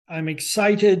I'm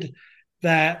excited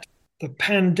that the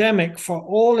pandemic, for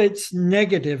all its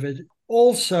negative, it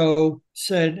also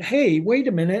said, hey, wait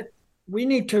a minute, we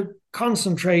need to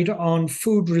concentrate on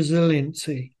food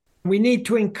resiliency. We need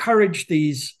to encourage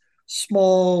these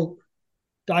small,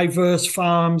 diverse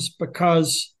farms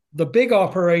because the big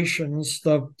operations,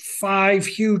 the 5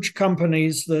 huge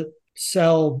companies that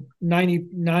sell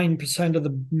 99% of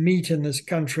the meat in this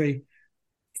country,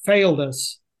 failed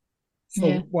us for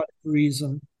Yeah. what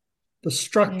reason. The Yeah.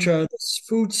 structure, the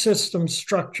food system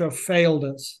structure failed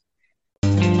us.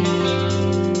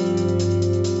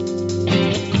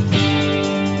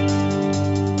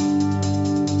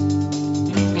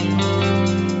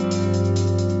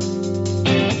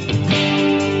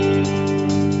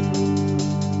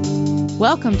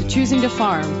 Welcome to Choosing to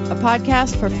Farm, a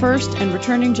podcast for first and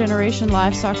returning generation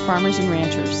livestock farmers and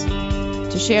ranchers.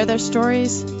 To share their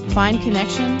stories, find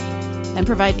connection, and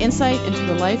provide insight into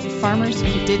the life of farmers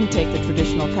who didn't take the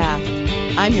traditional path.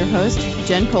 I'm your host,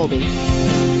 Jen Colby.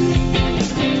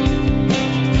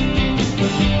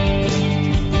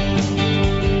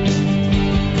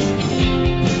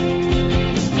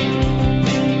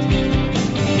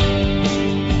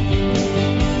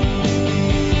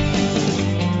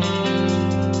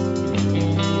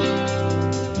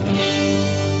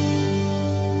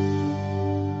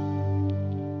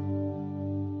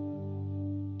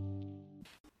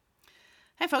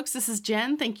 Hi, folks. This is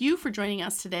Jen. Thank you for joining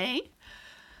us today.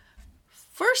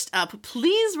 First up,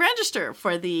 please register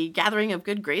for the Gathering of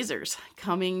Good Grazers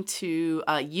coming to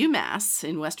UMass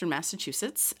in Western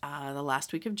Massachusetts the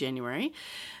last week of January.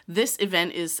 This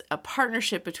event is a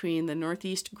partnership between the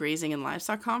Northeast Grazing and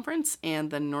Livestock Conference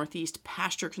and the Northeast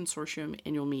Pasture Consortium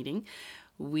annual meeting.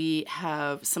 We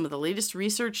have some of the latest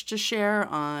research to share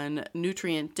on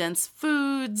nutrient-dense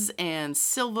foods and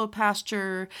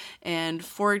silvopasture and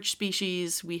forage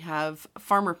species. We have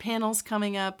farmer panels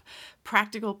coming up,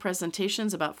 practical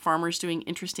presentations about farmers doing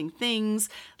interesting things,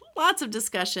 lots of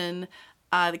discussion.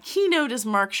 The keynote is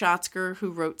Mark Schatzker, who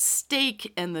wrote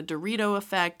Steak and the Dorito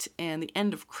Effect and The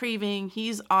End of Craving.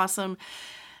 He's awesome.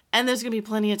 And there's going to be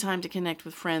plenty of time to connect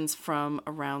with friends from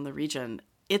around the region.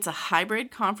 It's a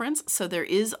hybrid conference, so there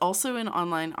is also an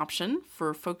online option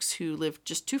for folks who live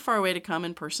just too far away to come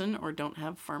in person or don't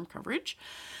have farm coverage.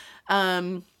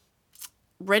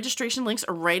 Registration links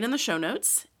are right in the show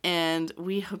notes, and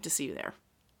we hope to see you there.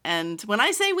 And when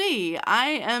I say we, I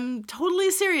am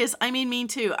totally serious. I mean, me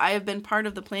too. I have been part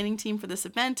of the planning team for this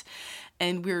event,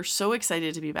 and we're so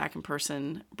excited to be back in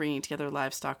person, bringing together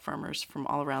livestock farmers from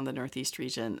all around the Northeast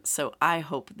region. So I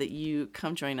hope that you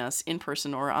come join us in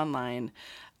person or online.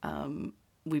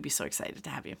 We'd be so excited to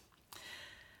have you.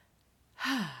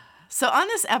 So on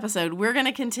this episode, we're going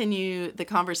to continue the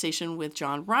conversation with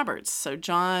John Roberts. So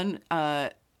John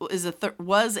was a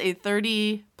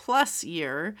 30-plus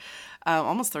year,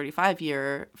 almost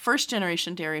 35-year,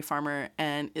 first-generation dairy farmer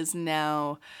and is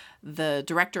now the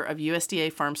director of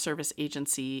USDA Farm Service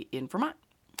Agency in Vermont.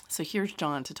 So here's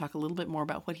John to talk a little bit more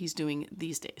about what he's doing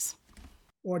these days.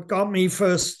 What got me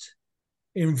first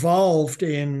involved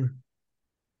in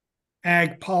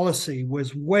ag policy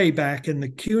was way back in the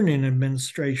Cunin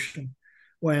administration,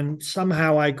 when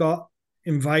somehow I got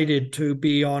invited to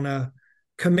be on a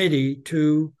committee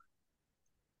to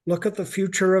look at the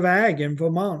future of ag in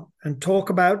Vermont and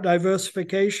talk about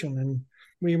diversification. And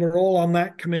we were all on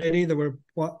that committee. There were,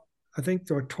 I think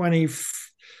there were 20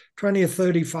 or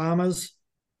 30 farmers.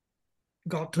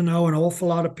 Got to know an awful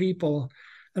lot of people.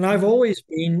 And I've always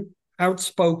been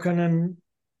outspoken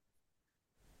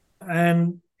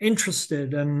and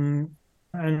interested, and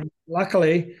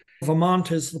luckily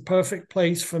Vermont is the perfect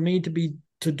place for me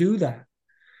to do that.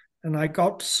 And I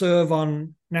got to serve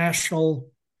on national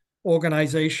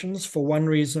organizations for one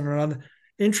reason or another.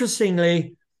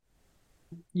 Interestingly,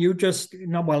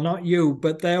 not you,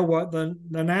 but the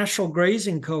National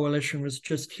Grazing Coalition was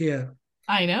just here.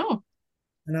 I know.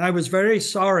 And I was very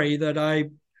sorry that I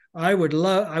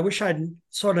wish I'd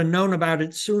sort of known about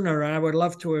it sooner. I would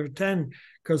love to attend,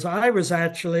 because I was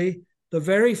actually the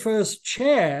very first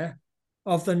chair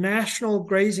of the National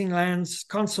Grazing Lands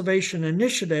Conservation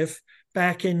Initiative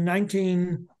back in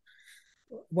 96.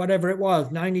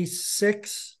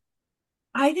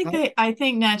 I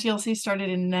think Nat GLC started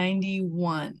in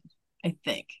 91, I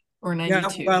think, or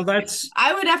 92. Yeah, well, that's.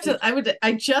 I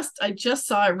just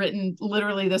saw it written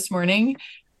literally this morning.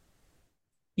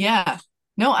 Yeah.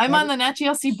 No, I'm on the Nat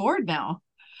GLC board now.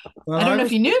 Well, I don't know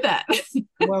if you knew that.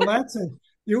 Well,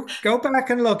 you go back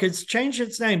and look. It's changed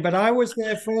its name, but I was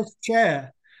their first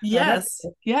chair. Yes.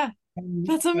 Yeah.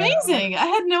 That's amazing. I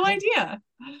had no idea.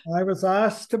 I was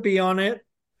asked to be on it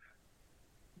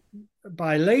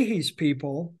by Leahy's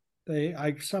people,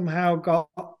 I somehow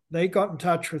they got in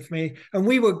touch with me, and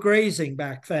we were grazing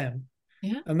back then.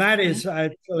 Yeah. And that is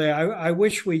actually, I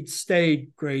wish we'd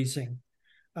stayed grazing.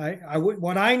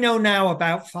 What I know now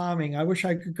about farming, I wish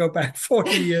I could go back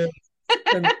 40 years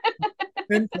and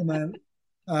implement.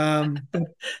 But,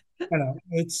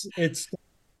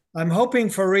 I'm hoping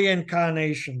for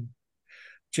reincarnation,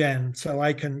 Jen, so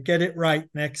I can get it right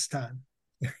next time.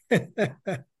 But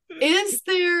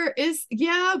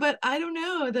I don't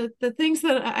know, the things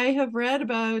that I have read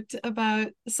about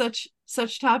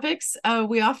such topics,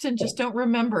 we often just don't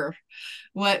remember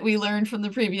what we learned from the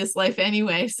previous life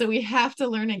anyway, so we have to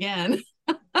learn again.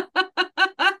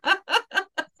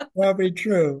 Probably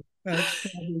true. That's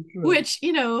probably true. Which,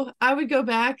 I would go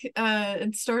back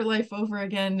and start life over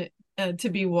again to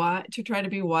try to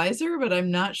be wiser, but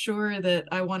I'm not sure that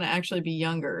I want to actually be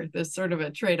younger. There's sort of a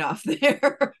trade-off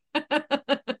there.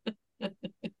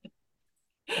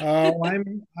 I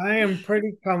am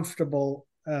pretty comfortable.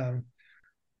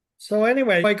 So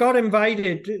anyway, I got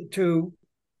invited to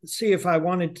see if I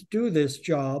wanted to do this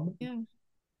job. Yeah.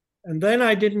 And then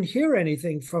I didn't hear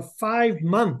anything for 5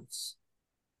 months.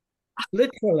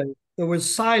 Literally, there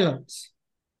was silence.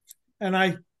 And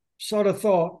I sort of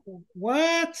thought,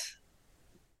 what?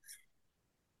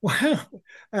 Well,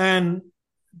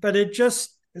 but it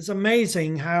just is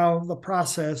amazing how the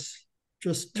process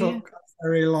just took a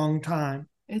very long time.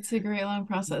 It's a great long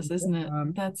process, isn't it?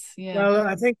 Well,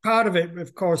 I think part of it,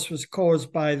 of course, was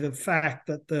caused by the fact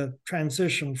that the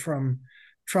transition from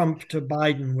Trump to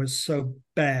Biden was so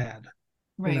bad.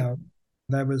 Right.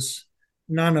 There was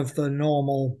none of the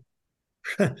normal,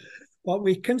 what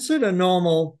we consider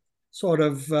normal sort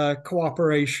of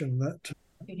cooperation that.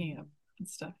 Picking up and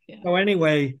stuff. Yeah. So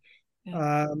anyway,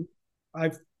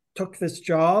 I took this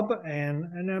job,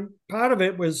 and part of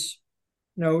it was,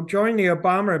 during the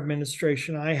Obama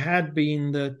administration, I had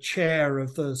been the chair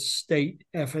of the state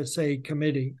FSA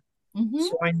committee. Mm-hmm.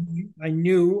 So I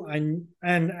knew,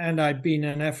 and I'd been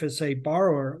an FSA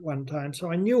borrower at one time,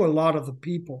 so I knew a lot of the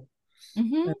people.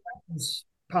 Mm-hmm. And that was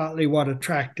partly what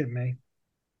attracted me.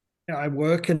 I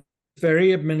work in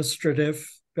very administrative,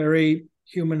 very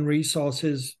human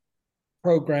resources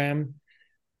program,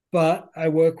 but I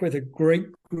work with a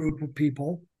great group of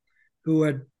people who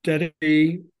are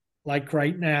dedicated, like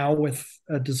right now with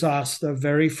a disaster,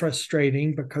 very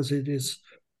frustrating because it is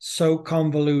so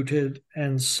convoluted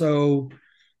and so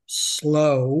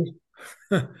slow,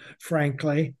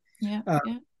 frankly. Yeah.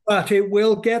 But it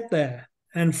will get there,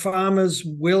 and farmers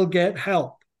will get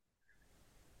help.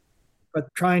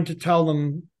 But trying to tell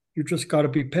them you just got to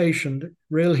be patient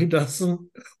really doesn't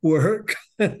work.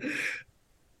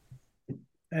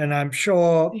 And I'm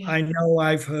sure, I know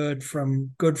I've heard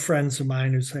from good friends of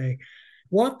mine who say,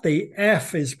 what the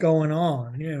F is going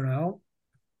on,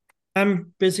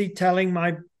 I'm busy telling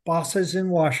my bosses in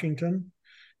Washington,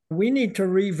 we need to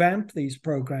revamp these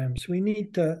programs. We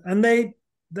need to, and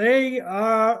they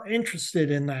are interested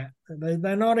in that.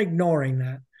 They're not ignoring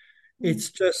that.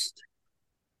 It's just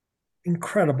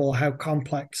incredible how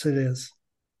complex it is.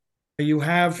 You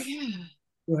have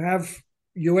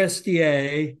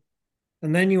USDA,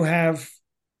 and then you have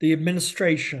the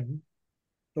administration,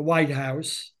 the White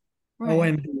House,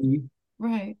 OMB.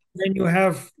 Right. Then you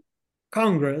have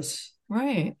Congress.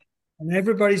 Right. And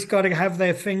everybody's got to have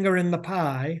their finger in the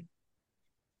pie.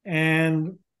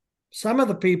 And some of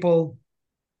the people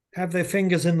have their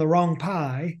fingers in the wrong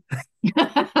pie.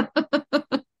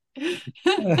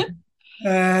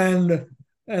 And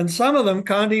some of them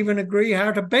can't even agree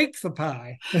how to bake the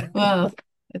pie. Well,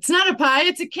 it's not a pie,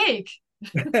 it's a cake.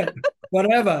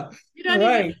 Whatever.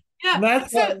 Right. Yeah. And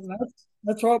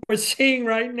that's what we're seeing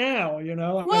right now,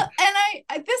 Well,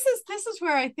 and this is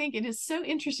where I think it is so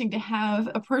interesting to have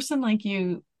a person like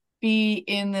you be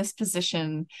in this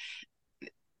position,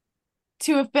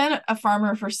 to have been a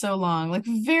farmer for so long, like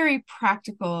very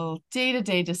practical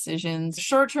day-to-day decisions,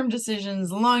 short-term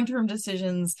decisions, long-term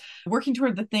decisions, working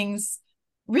toward the things,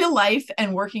 real life,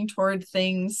 and working toward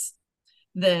things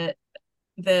that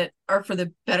are for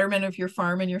the betterment of your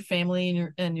farm and your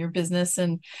family and your business.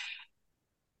 And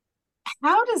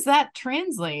how does that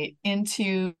translate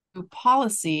into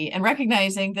policy, and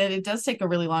recognizing that it does take a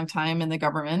really long time in the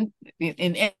government,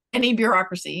 in any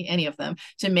bureaucracy, any of them,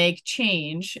 to make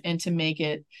change and to make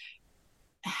it,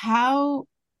 I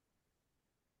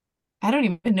don't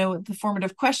even know what the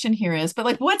formative question here is, but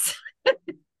like, what's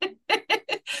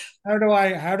how do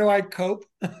I cope?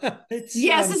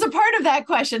 Yes, as a part of that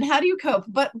question, how do you cope?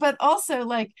 But also,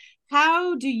 like,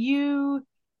 how do you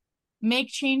make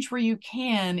change where you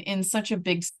can in such a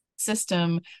big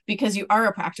system because you are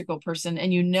a practical person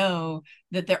and you know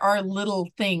that there are little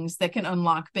things that can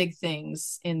unlock big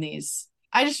things in these.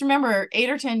 I just remember 8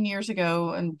 or 10 years ago,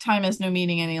 and time has no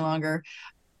meaning any longer,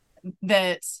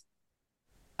 that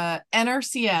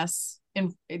NRCS,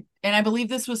 and I believe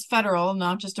this was federal,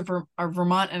 not just a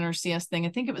Vermont NRCS thing. I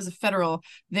think it was a federal.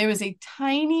 There was a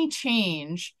tiny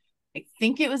change. I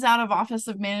think it was out of Office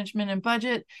of Management and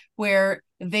Budget, where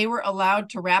they were allowed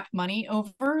to wrap money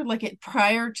over like it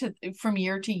prior to from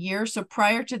year to year. So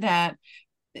prior to that,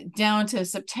 down to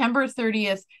September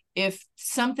 30th, if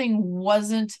something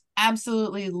wasn't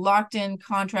absolutely locked in,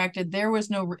 contracted, there was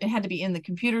no, it had to be in the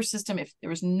computer system. If there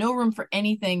was no room for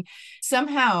anything,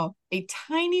 somehow a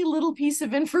tiny little piece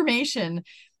of information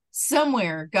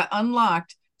somewhere got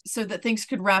unlocked so that things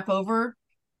could wrap over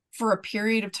for a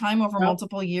period of time over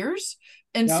multiple years.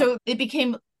 And so it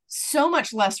became so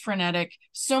much less frenetic,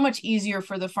 so much easier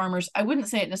for the farmers. I wouldn't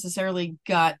say it necessarily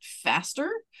got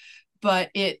faster, but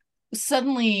it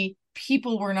suddenly,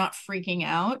 people were not freaking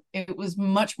out. It was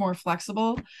much more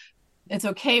flexible. It's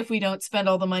okay if we don't spend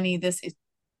all the money this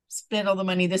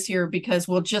year because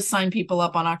we'll just sign people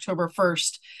up on October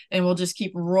 1st and we'll just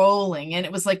keep rolling. And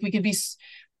it was like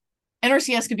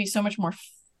NRCS could be so much more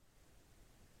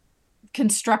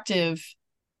constructive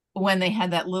when they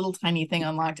had that little tiny thing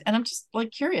unlocked. And I'm just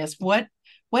like curious, what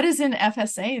is in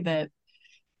FSA that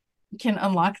can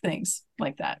unlock things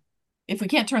like that if we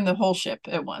can't turn the whole ship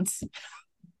at once?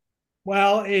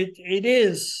 Well, it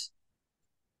is.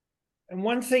 And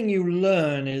one thing you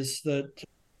learn is that,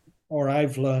 or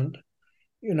I've learned,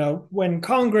 when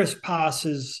Congress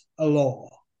passes a law,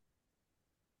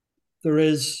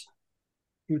 they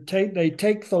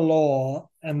take the law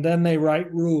and then they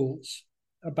write rules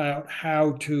about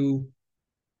how to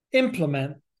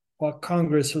implement what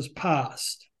Congress has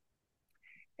passed.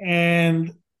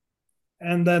 And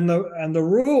then the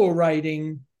rule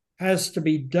writing has to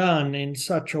be done in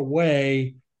such a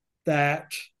way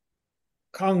that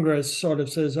Congress sort of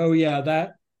says, oh yeah,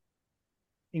 that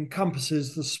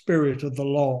encompasses the spirit of the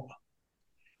law.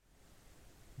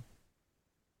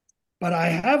 But I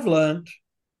have learned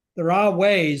there are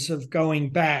ways of going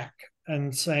back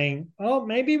and saying, oh,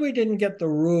 maybe we didn't get the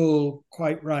rule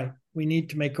quite right. We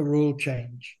need to make a rule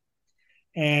change.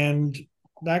 And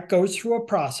that goes through a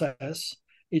process.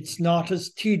 It's not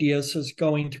as tedious as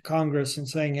going to Congress and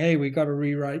saying, hey, we got to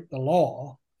rewrite the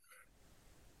law.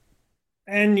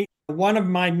 And one of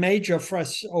my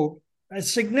a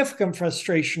significant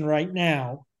frustration right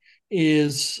now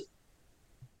is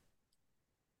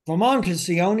Vermont is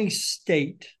the only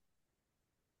state,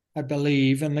 I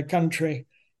believe, in the country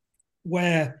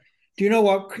where, you know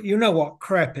what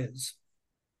CREP is?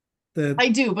 I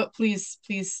do, but please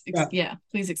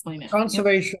explain it.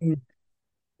 Conservation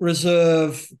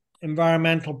Reserve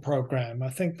Environmental Program. I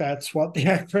think that's what the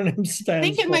acronym stands for. I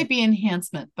think it might be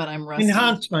enhancement, but I'm rusty.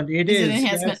 Enhancement, it is. Is it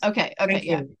enhancement? Yes. Okay,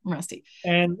 yeah, I'm rusty.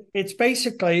 And it's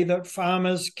basically that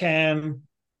farmers can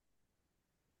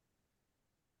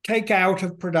take out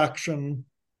of production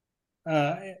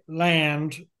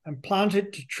land and plant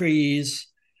it to trees,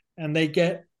 and they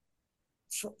get,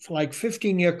 for like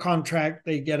 15-year contract,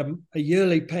 they get a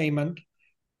yearly payment,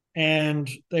 and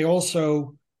they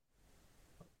also,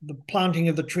 the planting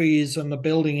of the trees and the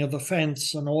building of the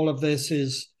fence and all of this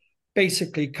is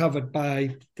basically covered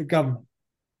by the government.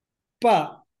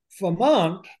 But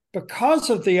Vermont, because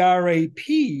of the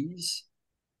RAPs,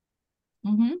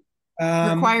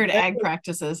 required ag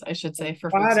practices, I should say, for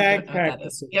folks who don't know what that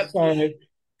is. Yep. So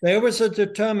there was a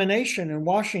determination in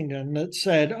Washington that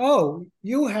said, oh,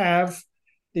 you have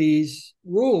these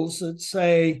rules that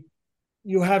say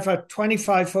you have a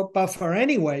 25-foot buffer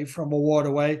anyway from a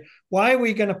waterway. Why are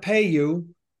we going to pay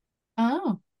you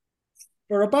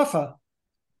for a buffer?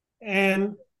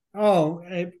 And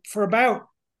for about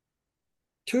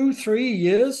 2-3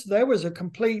 years, there was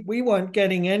we weren't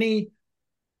getting any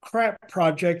CREP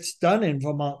projects done in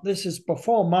Vermont. This is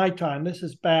before my time. This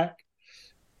is back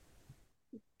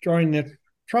during the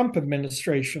Trump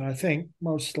administration, I think,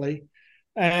 mostly.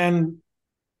 And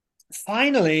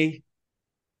finally,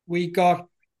 we got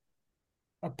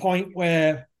a point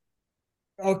where,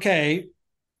 okay,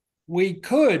 we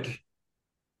could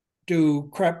do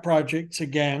CREP projects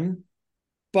again,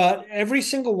 but every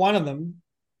single one of them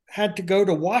had to go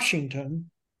to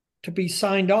Washington to be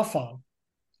signed off on.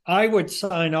 I would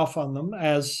sign off on them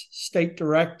as state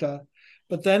director,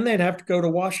 but then they'd have to go to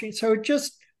Washington. So it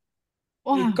just,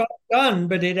 it got done,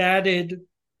 but it added,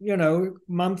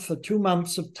 month or 2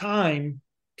 months of time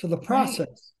to the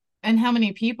process. And how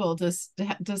many people does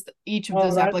each of Oh,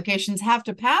 those that applications have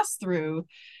to pass through?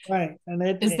 right, and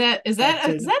Is it that is that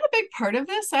affected. is that a big part of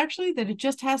this actually, that it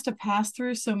just has to pass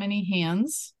through so many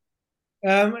hands?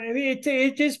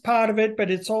 It is part of it, but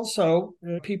it's also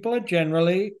people are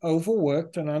generally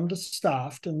overworked and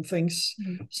understaffed, and things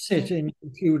sit Right. in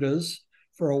computers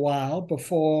for a while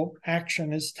before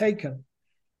action is taken.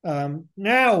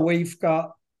 Now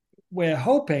we're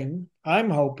hoping, I'm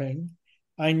hoping,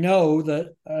 I know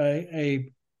that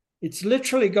it's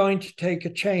literally going to take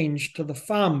a change to the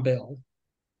Farm Bill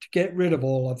to get rid of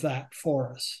all of that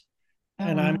for us. Oh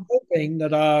And I'm wow. hoping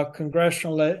that our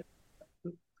congressional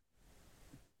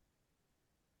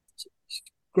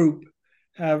group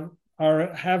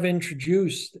have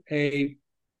introduced a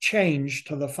change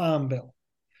to the Farm Bill.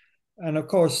 And of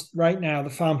course, right now the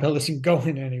Farm Bill isn't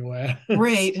going anywhere.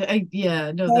 Right.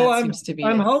 Yeah, no, So that seems to be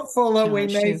I'm a hopeful that we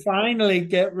challenge may too. finally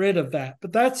get rid of that.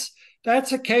 But that's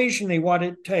occasionally what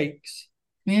it takes.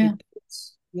 Yeah.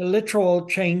 It's the literal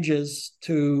changes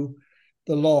to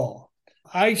the law.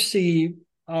 I see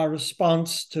our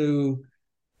response to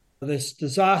this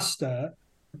disaster,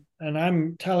 and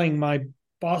I'm telling my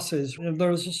bosses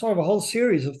there's a sort of a whole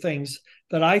series of things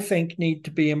that I think need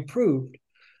to be improved.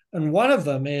 And one of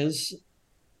them is,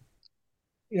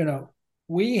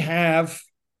 we have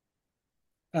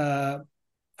uh,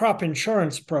 crop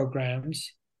insurance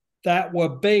programs that were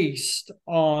based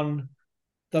on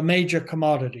the major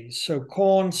commodities, so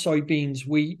corn, soybeans,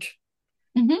 wheat,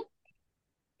 Hmm.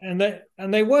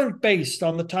 and they weren't based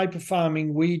on the type of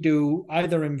farming we do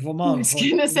either in I Vermont was or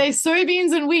gonna say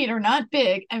soybeans and wheat are not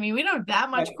big. I mean, we don't have that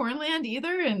much not cornland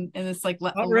either, and it's like a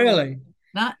little, really.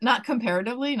 not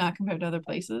comparatively, not compared to other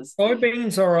places.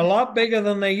 Soybeans are a lot bigger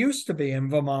than they used to be in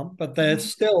Vermont, but they're Mhm.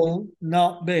 still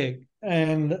not big.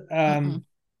 And Mm-mm.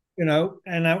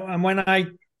 and when I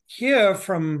hear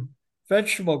from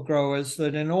vegetable growers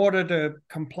that in order to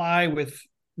comply with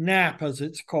NAP, as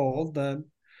it's called, and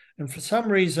for some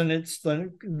reason it's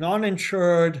the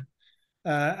non-insured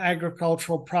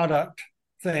agricultural product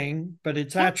thing, but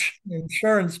it's Huh? actually an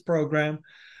insurance program,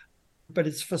 but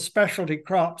it's for specialty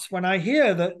crops. When I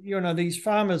hear that, these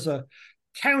farmers are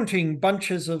counting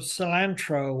bunches of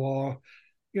cilantro or,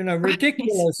 Right.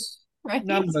 ridiculous Right.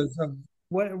 numbers of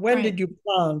when Right. did you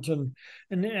plant,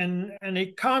 and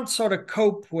it can't sort of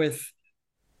cope with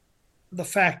the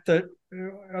fact that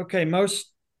okay,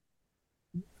 most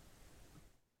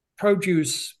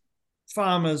produce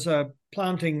farmers are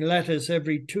planting lettuce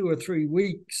every 2 or 3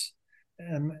 weeks.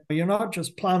 You're not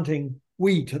just planting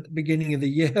wheat at the beginning of the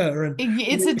year and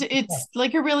It's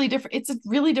like a really different, it's a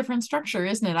really different structure,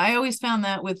 isn't it? I always found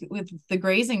that with the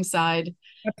grazing side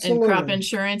and crop absolutely.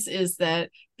 insurance is that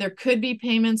there could be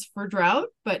payments for drought,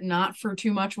 but not for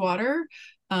too much water.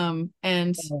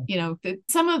 And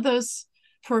some of those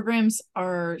programs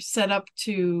are set up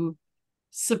to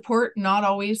support not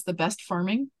always the best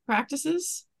farming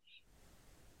practices.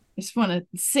 I just want to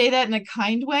say that in a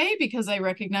kind way because I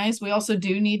recognize we also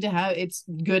do need to have, it's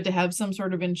good to have some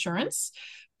sort of insurance,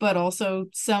 but also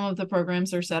some of the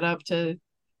programs are set up to,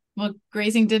 well,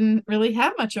 grazing didn't really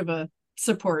have much of a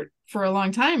support for a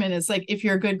long time. And it's like, if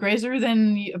you're a good grazer,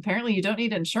 then apparently you don't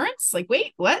need insurance. Like,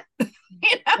 wait, what?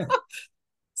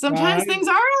 Sometimes Right, things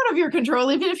are out of your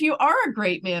control, even if you are a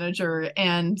great manager.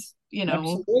 And, you know,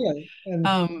 absolutely.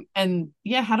 And and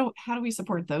yeah, how do we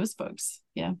support those folks?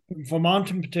 Yeah. Vermont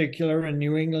in particular and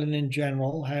New England in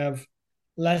general have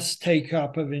less take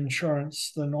up of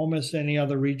insurance than almost any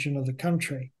other region of the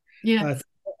country. Yeah.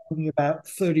 I think about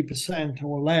 30%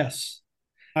 or less.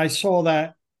 I saw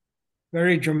that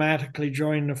very dramatically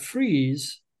during the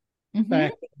freeze Mm-hmm.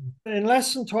 back in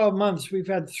less than 12 months. We've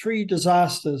had 3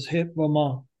 disasters hit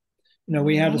Vermont.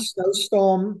 We had a Yeah.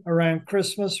 snowstorm around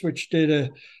Christmas, which did a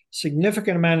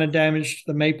significant amount of damage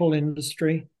to the maple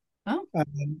industry. Oh.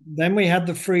 Then we had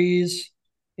the freeze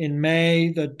in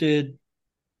May that did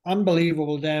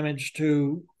unbelievable damage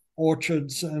to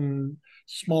orchards and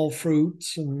small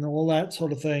fruits and all that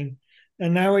sort of thing.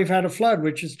 And now we've had a flood,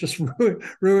 which has just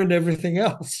ruined everything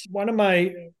else. One of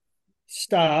my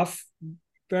staff,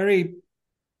 very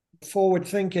forward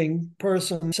thinking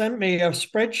person, sent me a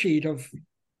spreadsheet of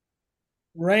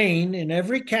rain in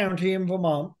every county in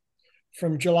Vermont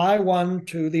from July 1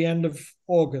 to the end of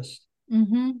August.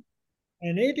 Mm-hmm.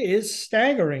 And it is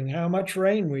staggering how much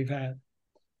rain we've had.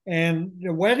 And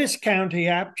the wettest county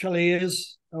actually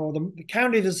is, or the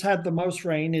county that's had the most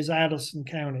rain is Addison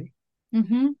County.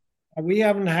 Mm-hmm. We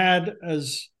haven't had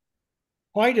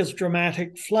quite as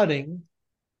dramatic flooding,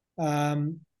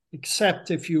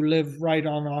 except if you live right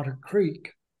on Otter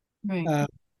Creek. Right. Uh,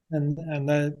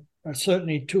 and are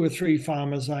certainly 2 or 3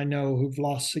 farmers I know who've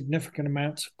lost significant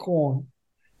amounts of corn.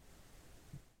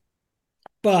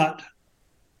 But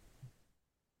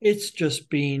it's just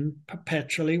been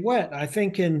perpetually wet. I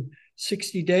think in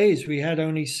 60 days, we had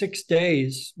only 6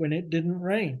 days when it didn't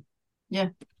rain. Yeah.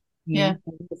 Yeah.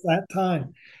 At that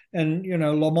time. And,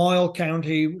 Lamoille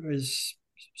County is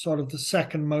sort of the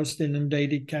second most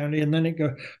inundated county. And then it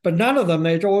goes, but none of them,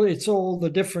 it's all the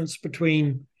difference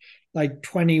between like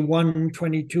 21,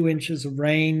 22 inches of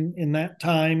rain in that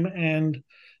time and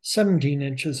 17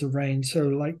 inches of rain.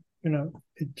 So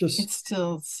it's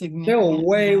still significant. Still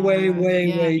way, yeah.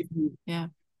 way. Yeah.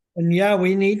 And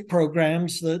we need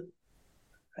programs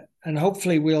and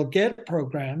hopefully we'll get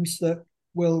programs that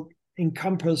will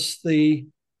encompass the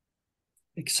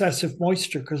excessive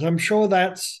moisture, because I'm sure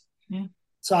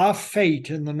it's our fate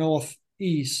in the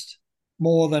Northeast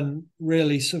more than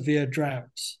really severe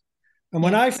droughts. And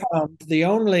when I found the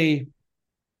only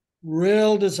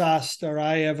real disaster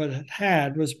I ever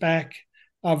had was back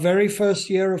our very first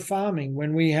year of farming,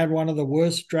 when we had one of the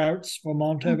worst droughts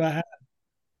Vermont ever had.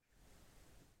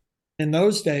 In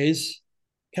those days,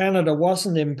 Canada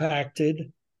wasn't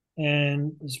impacted,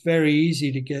 and it was very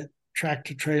easy to get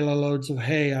tractor trailer loads of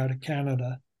hay out of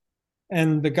Canada.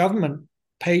 And the government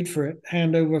paid for it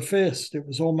hand over fist. It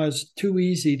was almost too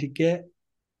easy to get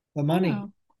the money.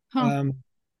 Oh. Huh.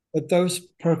 But those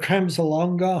programs are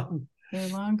long gone. They're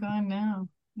long gone now.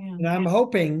 Yeah. And I'm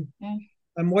hoping,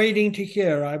 I'm waiting to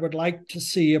hear, I would like to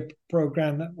see a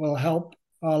program that will help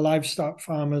our livestock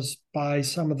farmers buy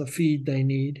some of the feed they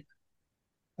need.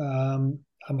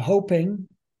 I'm hoping,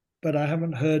 but I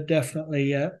haven't heard definitely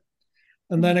yet.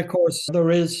 And then, of course, there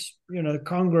is, the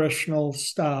congressional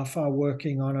staff are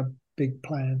working on a big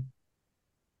plan.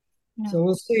 Yeah. So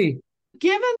we'll see.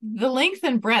 Given the length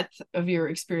and breadth of your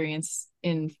experience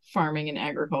in farming and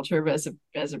agriculture as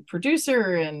a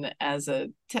producer and as a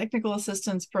technical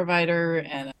assistance provider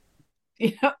and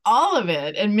all of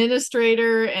it,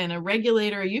 administrator and a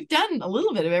regulator, you've done a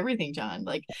little bit of everything, John.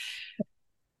 I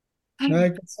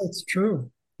guess that's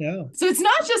true. Yeah. So it's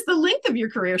not just the length of your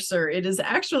career, sir. It is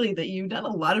actually that you've done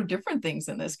a lot of different things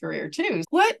in this career too.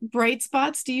 What bright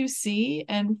spots do you see,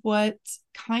 and what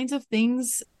kinds of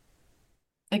things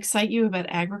excite you about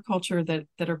agriculture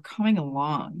that are coming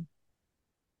along?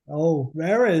 Oh,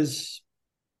 there is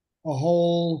a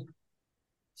whole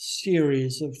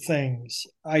series of things.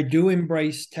 I do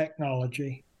embrace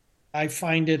technology. I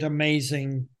find it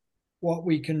amazing what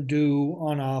we can do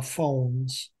on our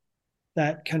phones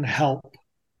that can help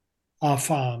our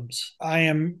farms. I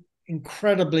am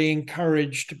incredibly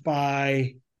encouraged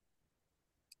by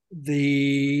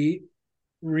the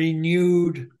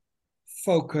renewed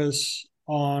focus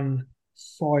on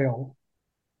soil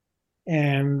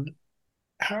and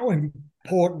how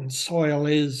important soil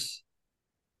is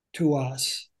to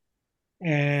us,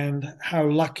 and how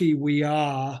lucky we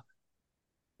are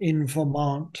in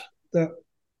Vermont that,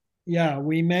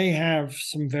 we may have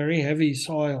some very heavy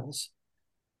soils,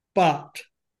 but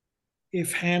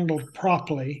if handled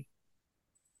properly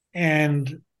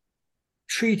and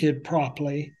treated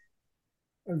properly,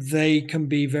 they can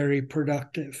be very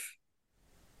productive.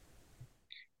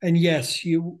 And yes,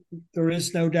 there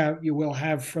is no doubt you will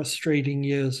have frustrating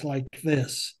years like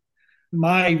this.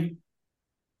 My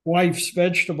wife's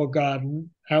vegetable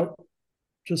garden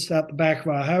just out the back of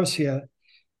our house here,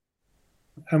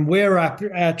 and we're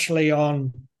actually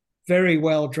on very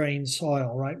well-drained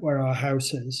soil right where our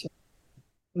house is.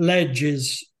 Ledge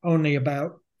is only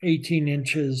about 18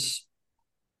 inches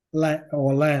less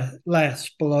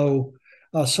below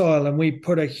our soil, and we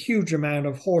put a huge amount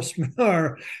of horse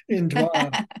manure into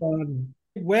our garden.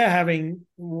 We're having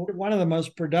one of the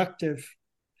most productive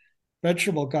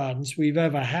vegetable gardens we've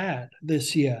ever had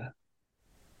this year.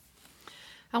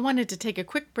 I wanted to take a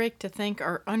quick break to thank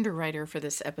our underwriter for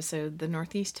this episode, the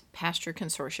Northeast Pasture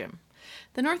Consortium.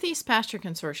 The Northeast Pasture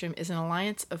Consortium is an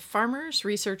alliance of farmers,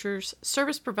 researchers,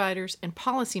 service providers, and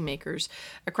policymakers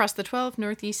across the 12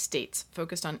 Northeast states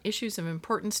focused on issues of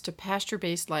importance to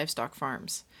pasture-based livestock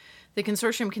farms. The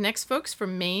consortium connects folks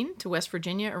from Maine to West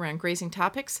Virginia around grazing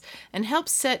topics and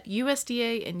helps set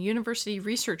USDA and university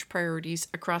research priorities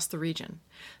across the region.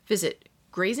 Visit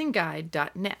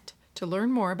grazingguide.net to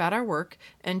learn more about our work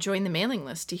and join the mailing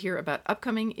list to hear about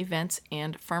upcoming events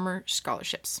and farmer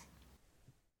scholarships.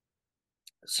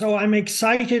 So I'm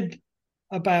excited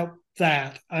about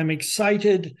that. I'm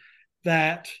excited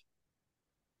that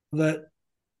the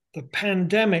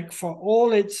pandemic, for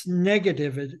all its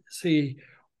negativity,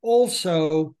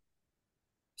 also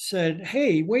said,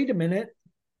 hey, wait a minute,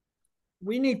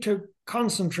 we need to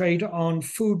concentrate on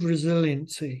food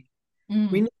resiliency.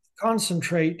 We need to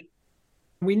concentrate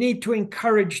We need to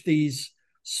encourage these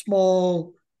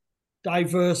small,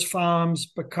 diverse farms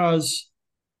because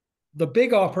the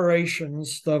big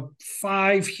operations, the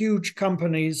 5 huge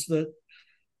companies that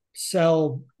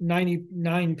sell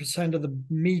 99% of the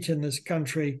meat in this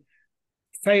country,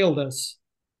 failed us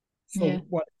for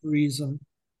what reason.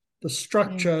 The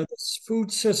structure, the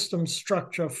food system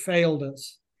structure failed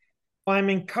us. I'm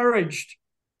encouraged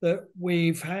that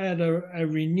we've had a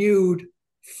renewed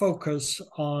focus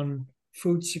on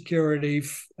food security,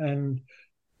 and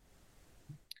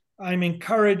I'm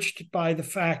encouraged by the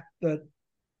fact that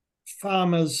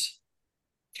farmers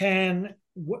can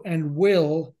and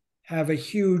will have a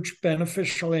huge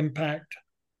beneficial impact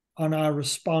on our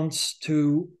response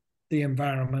to the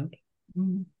environment.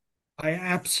 Mm-hmm.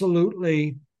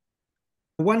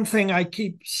 One thing I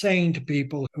keep saying to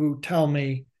people who tell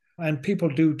me, and people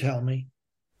do tell me,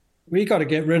 we got to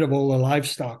get rid of all the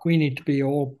livestock. We need to be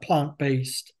all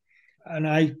plant-based. And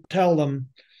I tell them,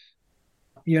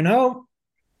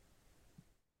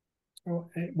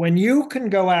 when you can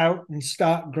go out and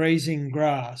start grazing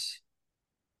grass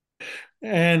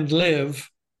and live,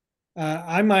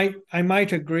 I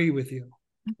might agree with you.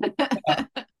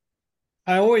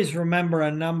 I always remember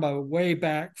a number way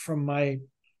back from my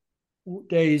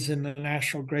days in the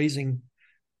National Grazing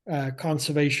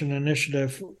Conservation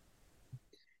Initiative.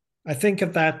 I think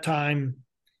at that time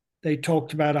they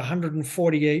talked about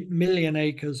 148 million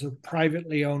acres of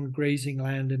privately owned grazing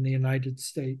land in the United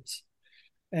States.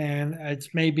 And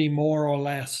it's maybe more or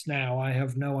less now. I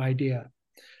have no idea.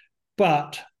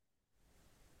 But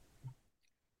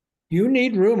you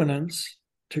need ruminants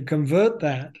to convert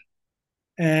that.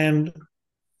 And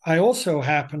I also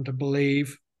happen to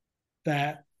believe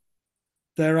that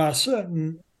there are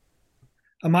certain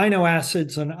amino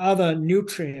acids and other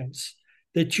nutrients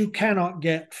that you cannot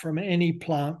get from any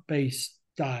plant-based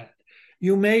diet.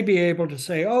 You may be able to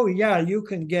say, oh, yeah, you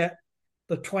can get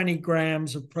the 20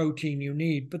 grams of protein you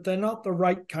need, but they're not the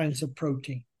right kinds of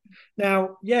protein.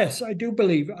 Now, yes, I do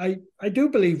believe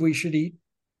we should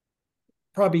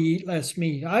probably eat less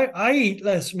meat. I eat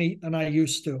less meat than I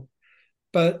used to,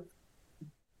 but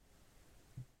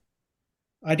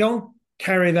I don't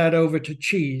carry that over to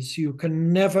cheese. You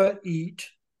can never eat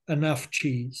enough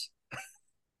cheese.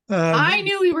 I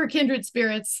knew we were kindred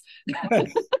spirits.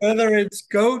 Whether it's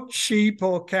goat, sheep,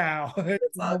 or cow,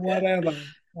 whatever.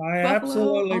 I Buffalo,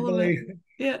 absolutely believe it.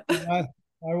 Yeah.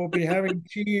 I will be having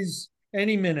cheese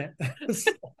any minute.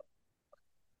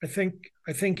 I think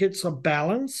it's a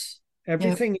balance.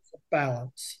 Everything is a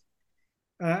balance.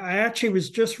 I actually was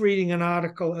just reading an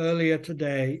article earlier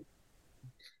today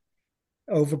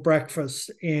over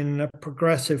breakfast in a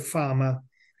Progressive Farmer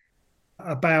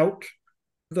about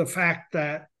the fact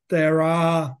that there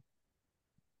are,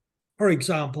 for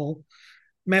example,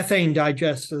 methane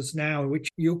digesters now, which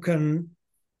you can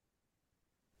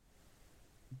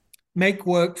make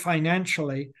work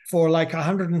financially for like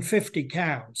 150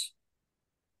 cows.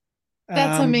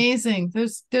 That's amazing.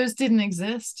 Those didn't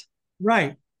exist.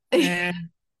 Right.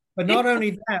 But not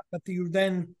only that, but you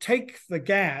then take the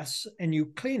gas and you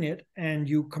clean it and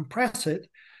you compress it.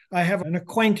 I have an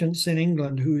acquaintance in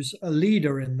England who's a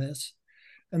leader in this,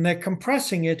 and they're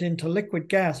compressing it into liquid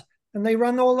gas, and they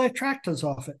run all their tractors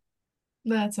off it.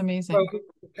 That's amazing.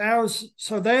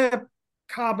 So their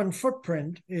carbon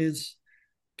footprint is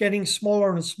getting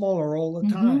smaller and smaller all the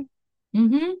time.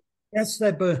 Mm-hmm. Yes,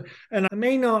 and I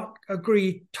may not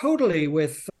agree totally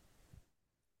with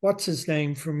what's his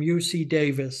name from UC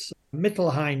Davis,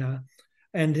 Mittelheiner,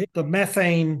 and the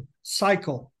methane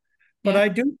cycle. But I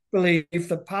do believe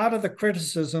that part of the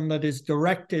criticism that is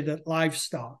directed at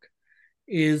livestock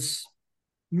is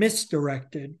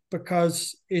misdirected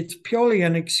because it's purely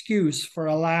an excuse for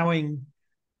allowing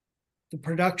the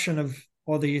production of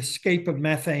or the escape of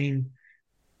methane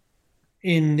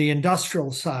in the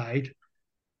industrial side,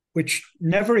 which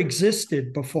never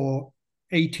existed before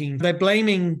 18. They're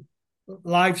blaming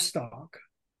livestock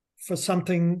for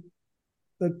something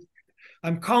that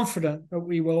I'm confident that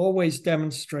we will always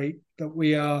demonstrate that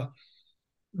we are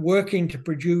working to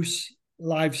produce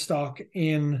livestock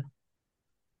in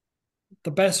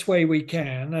the best way we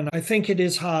can. And I think it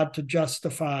is hard to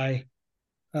justify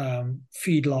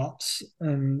feedlots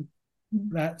and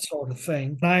that sort of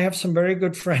thing. I have some very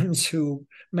good friends who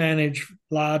manage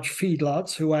large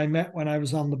feedlots who I met when I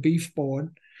was on the beef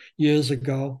board years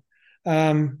ago.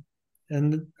 And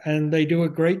they do a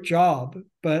great job.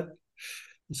 But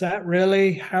is that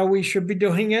really how we should be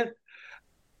doing it?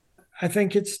 I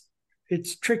think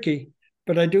it's tricky,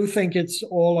 but I do think it's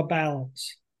all a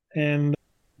balance. And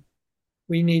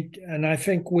I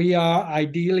think we are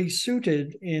ideally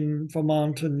suited in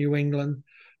Vermont and New England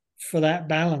for that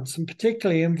balance, and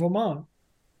particularly in Vermont.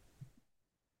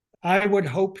 I would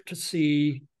hope to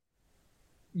see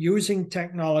using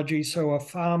technology so a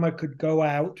farmer could go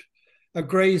out, a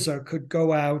grazer could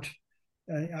go out.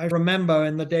 I remember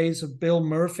in the days of Bill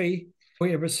Murphy,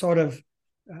 it was sort of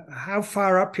how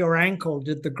far up your ankle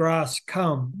did the grass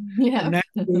come? Yeah. And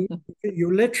now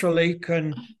you literally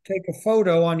can take a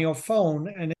photo on your phone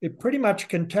and it pretty much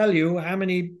can tell you how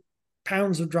many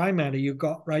pounds of dry matter you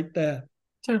got right there.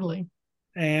 Totally.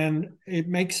 And it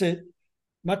makes it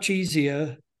much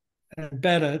easier and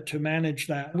better to manage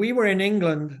that. We were in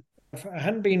England. I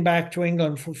hadn't been back to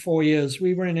England for 4 years.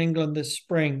 We were in England this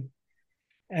spring.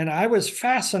 And I was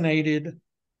fascinated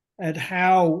at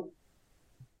how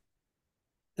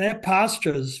their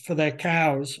pastures for their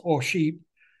cows or sheep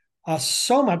are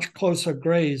so much closer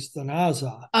grazed than ours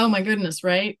are. Oh my goodness,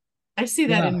 right? I see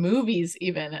that in movies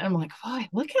even. And I'm like, oh,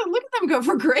 look at them go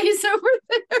for graze over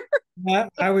there.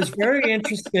 I was very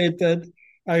interested that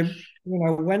I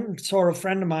went and saw a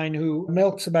friend of mine who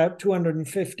milks about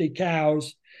 250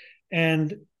 cows.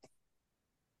 And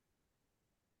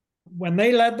when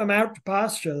they let them out to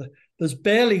pasture, there's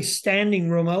barely standing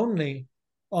room only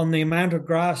on the amount of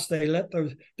grass they let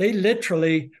those. They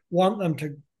literally want them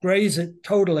to graze it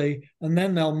totally, and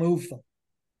then they'll move them.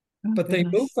 Oh, but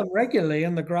goodness. They move them regularly,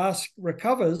 and the grass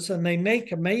recovers, and they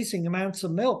make amazing amounts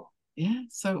of milk. Yeah,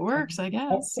 so it works, I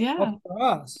guess. Yeah.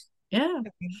 Grass. Yeah.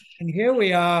 And here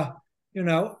we are.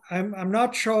 I'm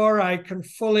not sure I can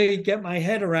fully get my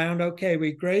head around, okay,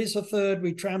 we graze a third,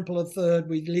 we trample a third,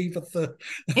 we leave a third.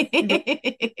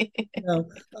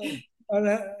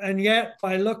 And yet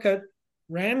I look at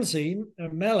Ramsey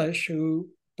Mellish, who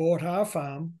bought our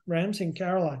farm, Ramsey and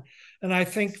Caroline, and I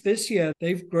think this year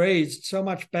they've grazed so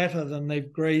much better than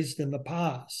they've grazed in the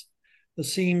past. There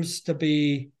seems to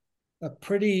be a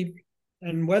pretty,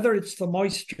 and whether it's the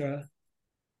moisture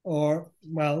or,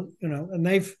 and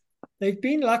they've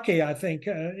been lucky, I think.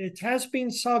 It has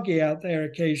been soggy out there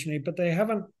occasionally, but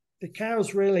the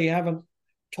cows really haven't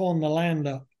torn the land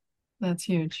up. That's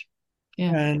huge.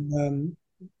 Yeah. And,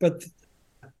 but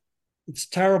it's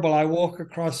terrible. I walk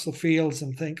across the fields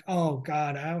and think, oh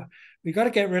God, we got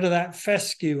to get rid of that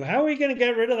fescue. How are we going to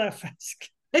get rid of that fescue?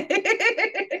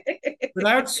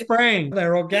 Without spraying,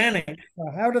 they're organic.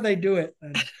 So how do they do it?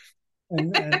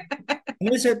 And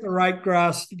is it the right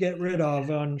grass to get rid of?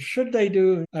 And should they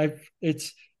do?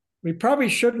 We probably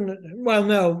shouldn't. Well,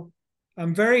 no,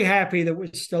 I'm very happy that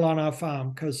we're still on our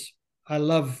farm because I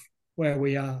love where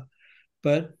we are.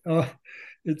 But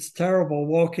it's terrible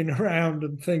walking around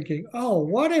and thinking, oh,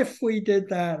 what if we did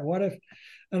that? What if?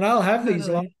 And I'll have these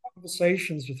long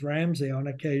conversations with Ramsey on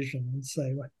occasion and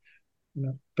say,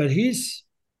 but he's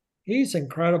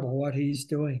incredible what he's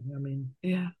doing. I mean,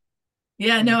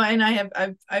 yeah, no, and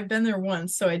I've been there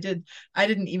once, so I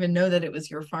didn't even know that it was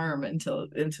your farm until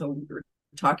we were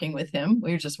talking with him.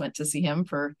 We just went to see him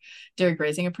for dairy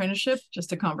grazing apprenticeship,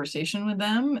 just a conversation with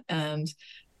them, and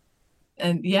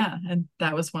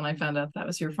that was when I found out that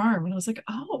was your farm, and I was like,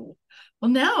 oh,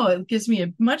 well, now it gives me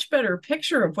a much better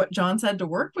picture of what John's had to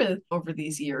work with over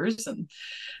these years, and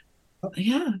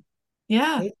yeah.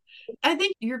 I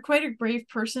think you're quite a brave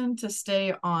person to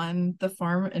stay on the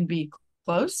farm and be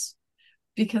close,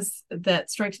 because that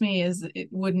strikes me as it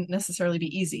wouldn't necessarily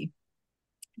be easy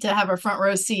to have a front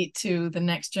row seat to the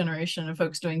next generation of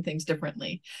folks doing things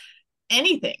differently.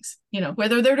 Anything's,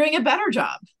 whether they're doing a better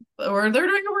job or they're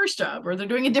doing a worse job or they're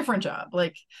doing a different job.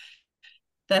 Like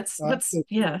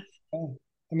yeah.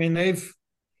 I mean,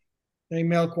 they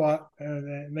milk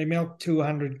they milk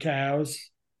 200 cows.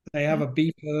 They have a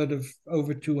beef herd of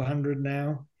over 200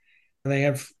 now. They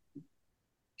have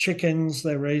chickens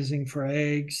they're raising for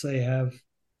eggs. They're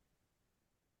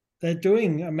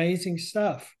doing amazing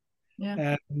stuff.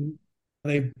 Yeah. And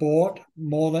they bought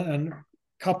more than a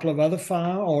couple of other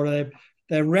farms, or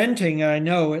they're renting, I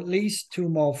know, at least 2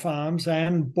 more farms,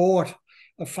 and bought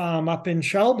a farm up in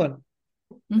Shelburne.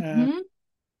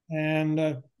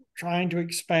 And trying to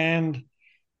expand.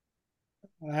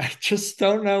 I just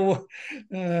don't know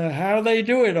how they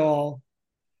do it all.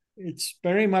 It's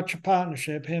very much a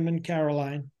partnership, him and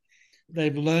Caroline.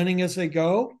 They're learning as they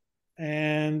go,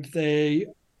 and they're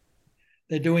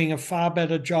doing a far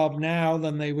better job now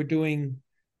than they were doing.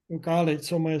 Oh God,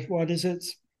 it's almost,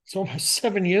 it's almost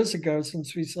 7 years ago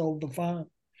since we sold the farm.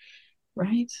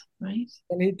 Right.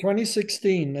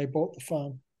 2016, they bought the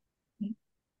farm.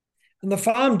 And the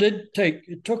farm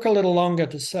it took a little longer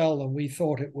to sell than we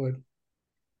thought it would.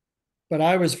 But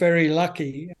I was very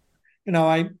lucky.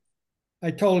 I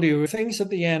told you things at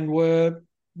the end were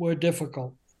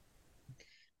difficult.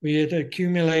 We had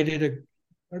accumulated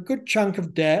a good chunk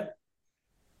of debt.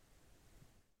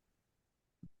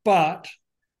 But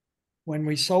when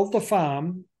we sold the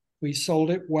farm, we sold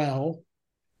it well.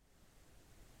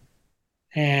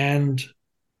 And,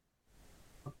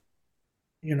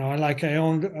 I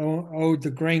owed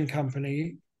the grain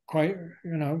company quite,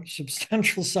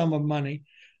 substantial sum of money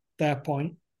at that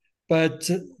point. But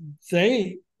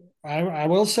I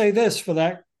will say this for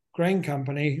that grain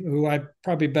company, who I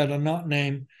probably better not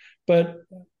name, but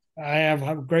I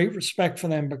have great respect for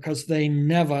them because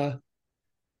the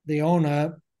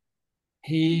owner,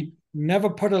 he never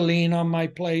put a lien on my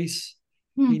place.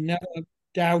 He never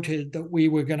doubted that we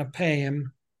were going to pay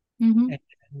him. Mm-hmm.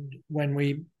 And when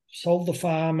we sold the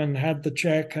farm and had the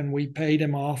check and we paid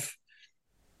him off,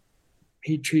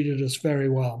 he treated us very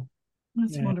well.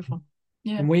 That's wonderful.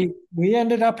 Yeah. And we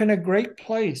ended up in a great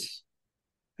place.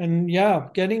 And yeah,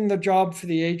 getting the job for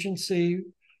the agency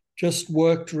just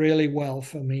worked really well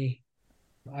for me.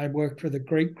 I worked with a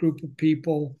great group of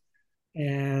people,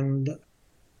 and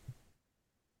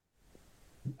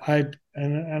I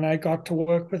got to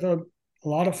work with a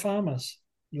lot of farmers,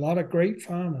 a lot of great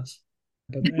farmers.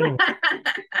 But anyway,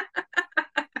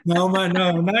 no,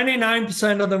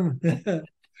 99% of them.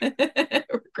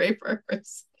 Great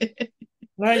farmers.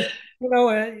 When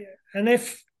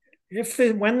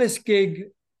this gig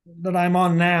that I'm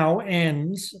on now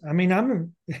ends, I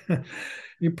mean,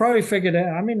 you probably figured out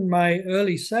I'm in my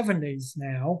early 70s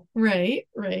now. Right.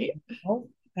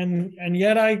 And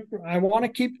yet I want to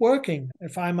keep working.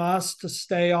 If I'm asked to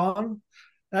stay on,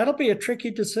 that'll be a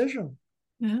tricky decision.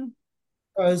 Yeah.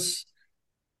 Because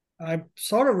I'm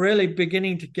sort of really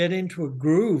beginning to get into a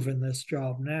groove in this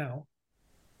job now.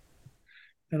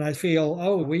 And I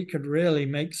feel, we could really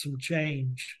make some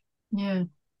change. Yeah.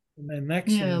 And then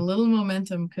next a little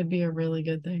momentum could be a really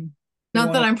good thing.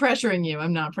 Not that I'm pressuring you.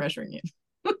 I'm not pressuring you.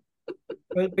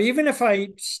 But even if I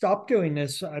stopped doing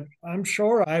this, I'm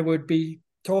sure I would be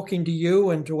talking to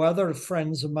you and to other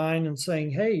friends of mine and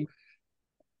saying, hey,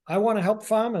 I want to help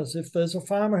farmers. If there's a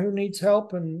farmer who needs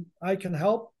help and I can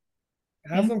help,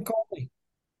 have them call me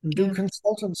and do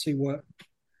consultancy work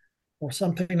or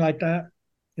something like that.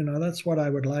 That's what I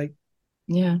would like.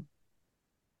 Yeah.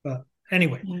 But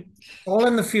anyway, all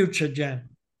in the future, Jen.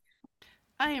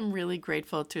 I am really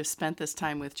grateful to have spent this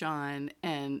time with John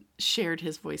and shared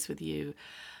his voice with you.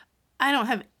 I don't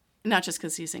have, not just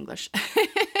because he's English,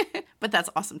 but that's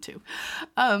awesome too.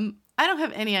 I don't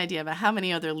have any idea about how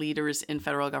many other leaders in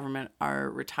federal government are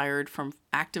retired from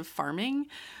active farming,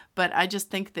 but I just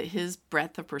think that his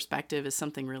breadth of perspective is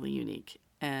something really unique.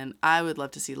 And I would love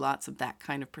to see lots of that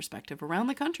kind of perspective around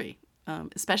the country,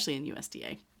 especially in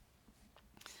USDA.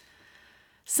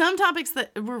 Some topics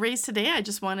that were raised today, I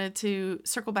just wanted to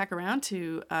circle back around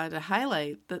to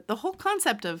highlight the whole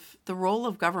concept of the role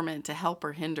of government to help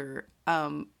or hinder.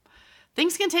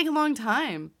 Things can take a long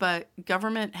time, but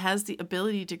government has the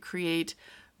ability to create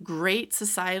great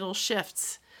societal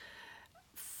shifts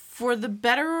for the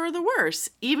better or the worse,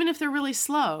 even if they're really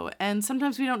slow. And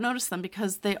sometimes we don't notice them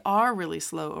because they are really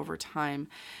slow over time.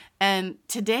 And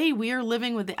today we are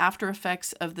living with the after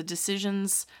effects of the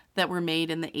decisions that were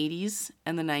made in the 80s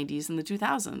and the 90s and the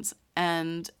 2000s.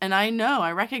 And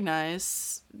I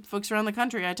recognize folks around the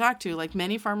country I talk to, like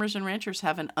many farmers and ranchers,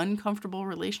 have an uncomfortable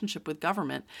relationship with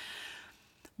government.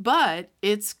 But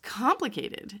it's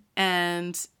complicated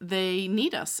and they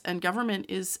need us. And government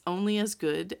is only as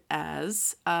good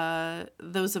as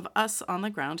those of us on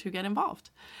the ground who get involved.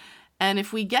 And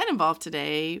if we get involved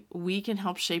today, we can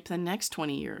help shape the next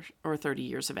 20 years or 30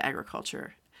 years of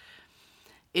agriculture.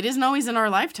 It isn't always in our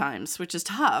lifetimes, which is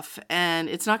tough, and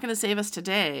it's not going to save us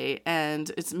today, and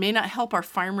it may not help our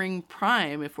farming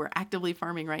prime if we're actively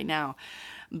farming right now,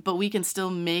 but we can still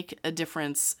make a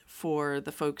difference for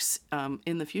the folks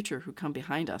in the future who come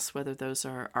behind us, whether those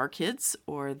are our kids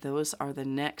or those are the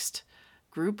next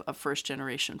group of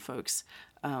first-generation folks.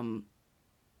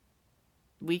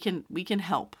 We can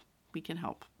help. We can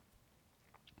help.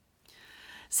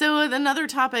 So another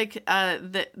topic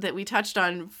that we touched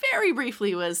on very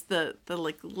briefly was the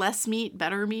like less meat,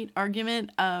 better meat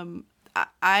argument. I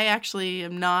actually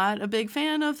am not a big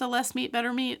fan of the less meat,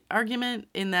 better meat argument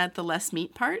in that the less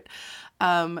meat part.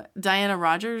 Diana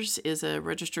Rogers is a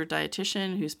registered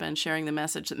dietitian who's been sharing the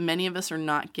message that many of us are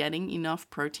not getting enough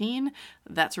protein.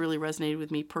 That's really resonated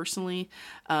with me personally.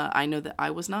 I know that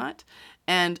I was not.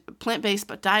 And plant-based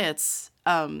diets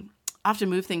often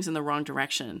move things in the wrong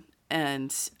direction.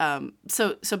 And so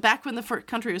back when the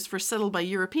country was first settled by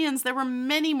Europeans, there were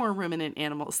many more ruminant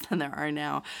animals than there are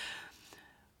now.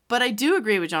 But I do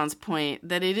agree with John's point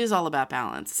that it is all about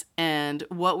balance. And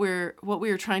what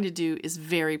we're trying to do is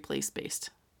very place-based.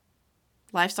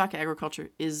 Livestock agriculture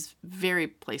is very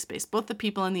place-based, both the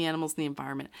people and the animals and the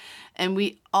environment. And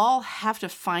we all have to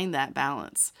find that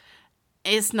balance.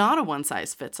 It's not a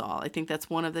one-size-fits-all. I think that's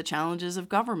one of the challenges of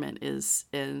government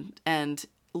and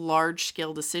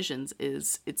large-scale decisions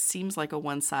is it seems like a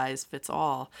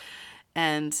one-size-fits-all.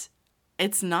 And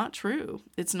it's not true.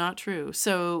 It's not true.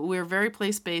 So we're very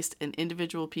place-based, and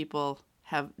individual people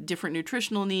have different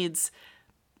nutritional needs.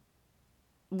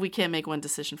 We can't make one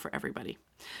decision for everybody.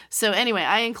 So anyway,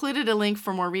 I included a link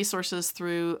for more resources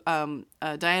through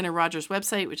Diana Rogers'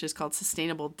 website, which is called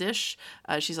Sustainable Dish.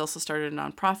 She's also started a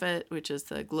nonprofit, which is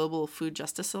the Global Food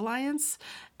Justice Alliance,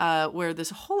 where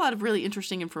there's a whole lot of really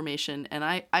interesting information. And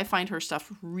I find her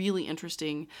stuff really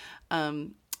interesting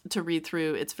to read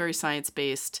through. It's very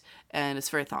science-based and it's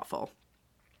very thoughtful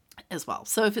as well.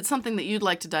 So if it's something that you'd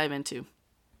like to dive into,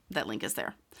 that link is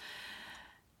there.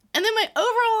 And then my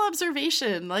overall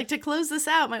observation, like to close this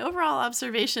out, my overall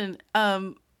observation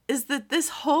is that this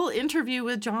whole interview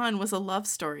with John was a love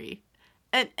story.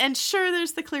 And sure,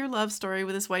 there's the clear love story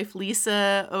with his wife,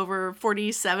 Lisa, over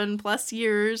 47 plus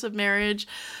years of marriage.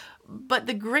 But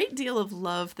the great deal of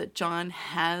love that John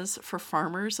has for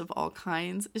farmers of all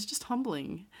kinds is just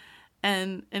humbling.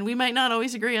 And we might not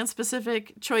always agree on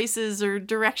specific choices or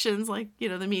directions, like,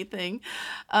 the meat thing.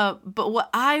 But what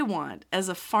I want as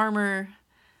a farmer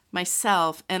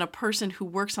myself and a person who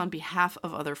works on behalf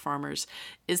of other farmers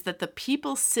is that the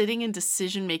people sitting in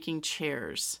decision-making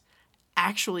chairs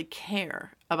actually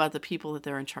care about the people that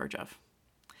they're in charge of.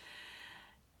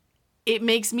 It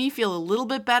makes me feel a little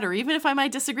bit better, even if I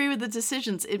might disagree with the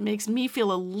decisions, it makes me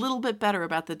feel a little bit better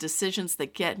about the decisions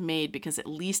that get made because at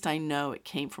least I know it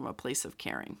came from a place of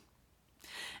caring.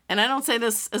 And I don't say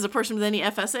this as a person with any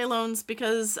FSA loans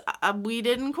because we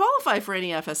didn't qualify for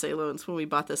any FSA loans when we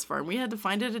bought this farm. We had to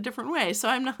find it a different way. So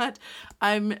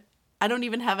I don't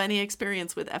even have any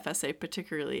experience with FSA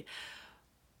particularly.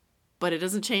 But it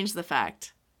doesn't change the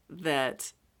fact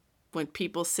that when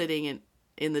people sitting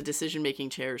in the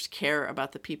decision-making chairs care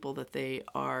about the people that they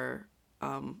are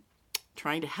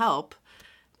trying to help,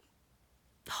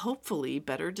 hopefully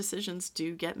better decisions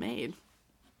do get made.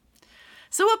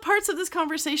 So what parts of this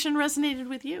conversation resonated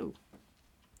with you?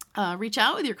 Reach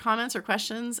out with your comments or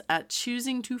questions at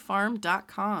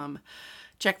choosingtofarm.com.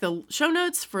 Check the show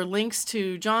notes for links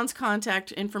to John's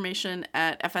contact information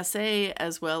at FSA,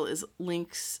 as well as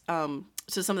links to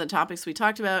some of the topics we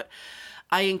talked about.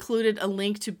 I included a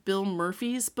link to Bill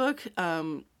Murphy's book,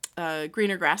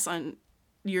 Greener Grass on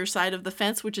Your Side of the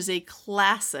Fence, which is a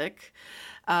classic.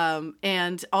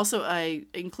 And also I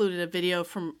included a video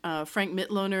from Frank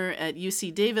Mitloehner at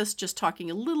UC Davis just talking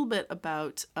a little bit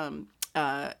about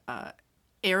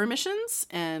air emissions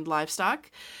and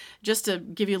livestock, just to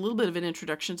give you a little bit of an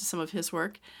introduction to some of his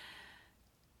work.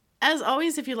 As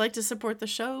always, if you'd like to support the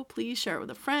show, please share it with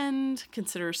a friend,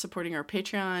 consider supporting our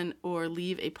Patreon, or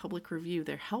leave a public review.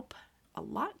 They help a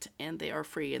lot, and they are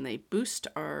free, and they boost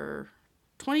our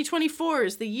 2024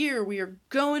 is the year we are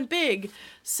going big.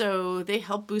 So they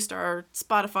help boost our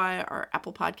Spotify, our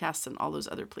Apple Podcasts, and all those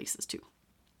other places too.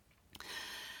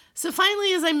 So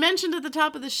finally, as I mentioned at the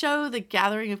top of the show, the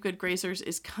Gathering of Good Grazers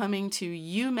is coming to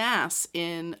UMass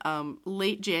in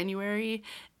late January.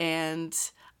 And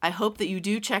I hope that you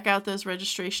do check out those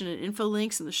registration and info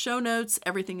links in the show notes.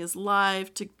 Everything is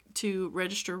live to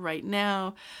register right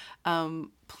now.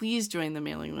 Please join the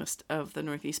mailing list of the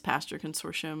Northeast Pasture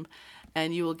Consortium,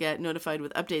 and you will get notified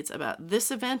with updates about this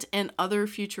event and other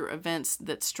future events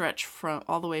that stretch from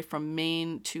all the way from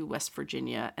Maine to West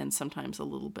Virginia and sometimes a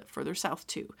little bit further south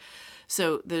too.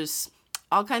 So there's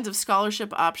all kinds of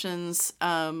scholarship options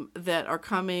that are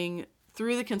coming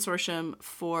through the consortium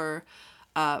for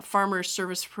farmers,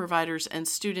 service providers, and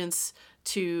students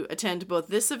to attend both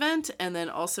this event and then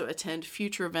also attend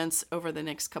future events over the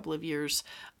next couple of years.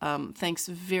 Thanks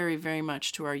very, very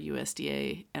much to our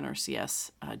USDA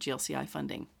NRCS GLCI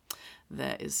funding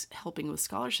that is helping with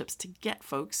scholarships to get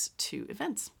folks to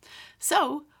events.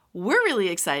 So we're really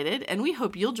excited, and we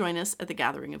hope you'll join us at the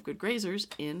Gathering of Good Grazers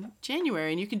in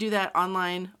January. And you can do that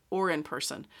online or in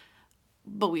person,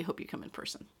 but we hope you come in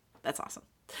person. That's awesome.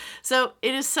 So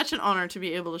it is such an honor to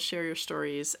be able to share your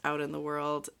stories out in the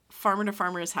world. Farmer to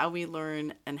Farmer is how we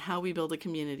learn and how we build a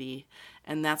community.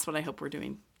 And that's what I hope we're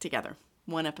doing together,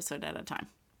 one episode at a time.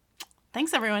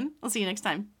 Thanks, everyone. I'll see you next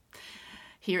time.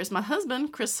 Here is my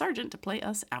husband, Chris Sargent, to play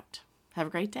us out. Have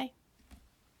a great day.